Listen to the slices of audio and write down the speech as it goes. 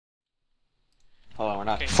Hold on, we're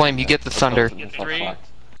not. Okay. Flame, you get the thunder. 3,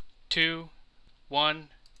 2, 1,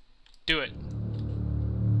 do it.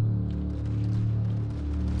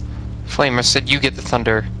 Flame, I said you get the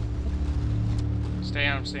thunder. Stay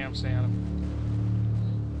on him, stay on him, stay on him.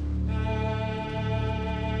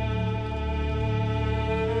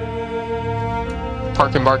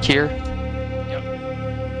 Park and bark here. Yep.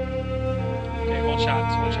 Okay, hold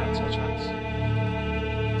shots, hold shots, hold shots.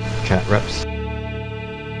 Cat reps.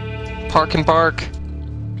 Park and bark.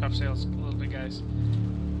 Drop sails a little bit, guys.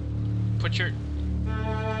 Put your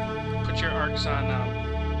arcs on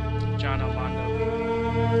John Almondo.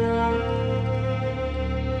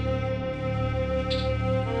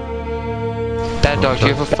 Bad dog, do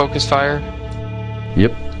you have a focus fire?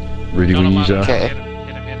 Yep. Ready when you Okay. Hit him.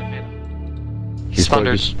 He's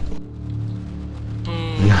Thundered. focused.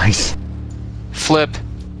 Boom. Nice. Flip.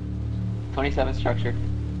 27 structure.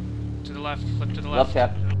 To the left, flip to the Left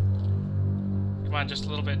left. tap. Come on, just a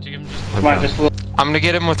little bit. Give him just Come on, just a little. I'm gonna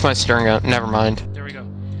get him with my stern gun. Never mind. There we go.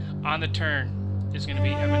 On the turn is going to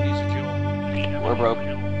be Ebenezer Jewel. We're broke.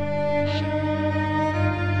 Shit.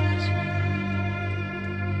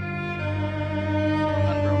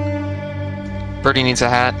 Unbroke. Birdie needs a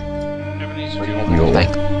hat. Ebenezer Birdie Jewel. has Go.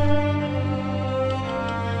 Thanks.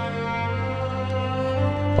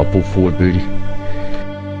 I'll pull forward, booty.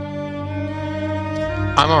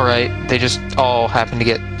 I'm alright. They just all happened to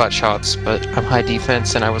get butt shots, but I'm high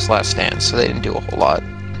defense and I was last stand, so they didn't do a whole lot.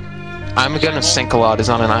 I'm gonna sink a lot is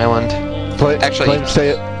on an island. Actually- Flame, say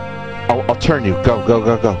it. I'll turn you. Go.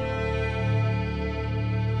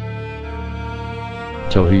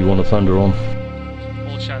 Tell who you want to thunder on.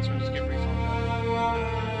 Hold shots when you get reformed.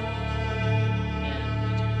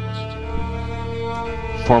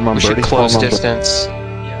 And Form on We should birdie. close Form on distance.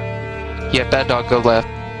 yeah. Yeah, bad dog, go left.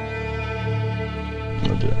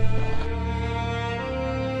 I'll do it.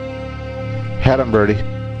 Hat on birdie.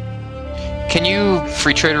 Can you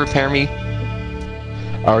free trade repair me?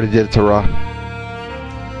 I already did it to Raw.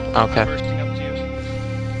 Okay. Bursting up to you.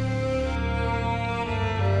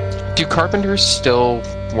 Do carpenters still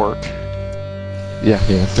work? Yeah.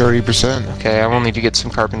 30%. Okay, I will need to get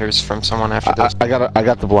some carpenters from someone after this. I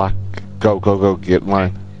got the block. Go. Get in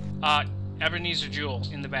line. Ebenezer Jewel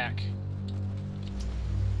in the back.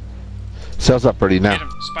 Sails up birdie now. Hit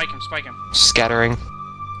him. Spike him. Scattering.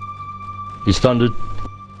 He's thundered.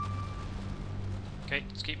 Okay,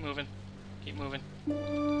 let's keep moving. Keep moving.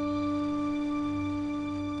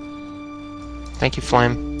 Thank you,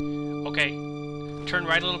 Flame. Okay, turn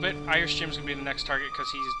right a little bit. Irish Jim's gonna be the next target because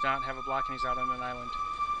he does not have a block and he's out on an island.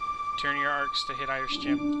 Turn your arcs to hit Irish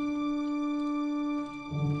Jim.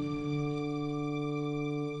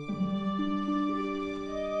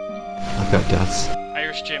 I've got deaths.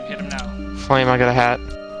 Irish Jim, hit him now. Flame, I got a hat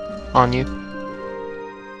on you.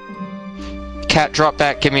 Cat, drop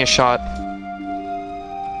back, give me a shot.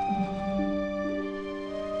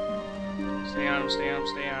 Stay on him, stay on him,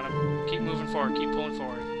 stay on him. Keep moving forward, keep pulling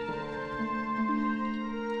forward.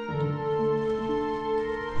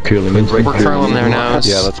 Curling in. We're curling their nose.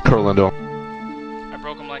 Yeah, let's curl into him. I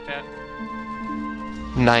broke him like that.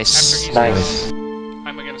 Nice. After he's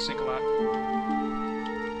I'm gonna sink a lot.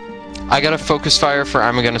 I got a focus fire for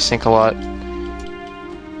I'm gonna sink a lot.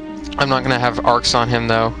 I'm not gonna have arcs on him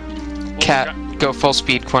though. Cat, go full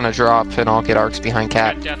speed, Quina drop, and I'll get arcs behind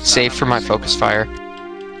Cat. Save for my focus fire.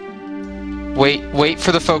 Wait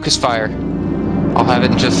for the focus fire. I'll have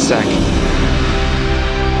it in just a sec.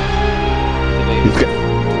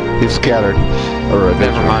 He's scattered. Or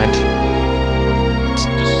Never mind. Just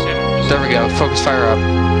hit him. There we go. Focus fire up.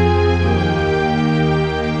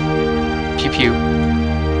 Pew pew.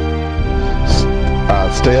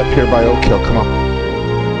 Stay up here by Oak Hill. Come on.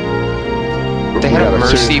 They We had got a a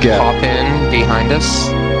Mercy serious gap. pop in behind us.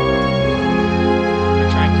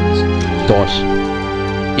 They're trying to disengage. Dice.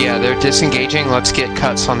 Yeah, they're disengaging. Let's get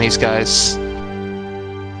cuts on these guys.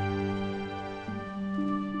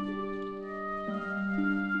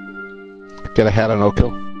 Get a hat on Oak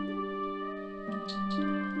Hill.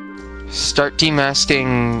 Start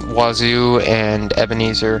demasting Wazoo and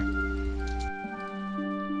Ebenezer.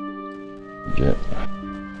 Jet.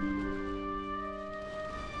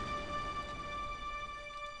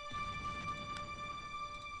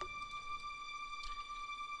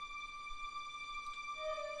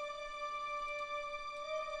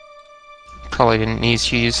 Probably didn't need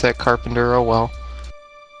to use that carpenter, oh well.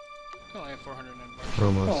 Only have 409 bucks.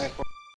 Almost.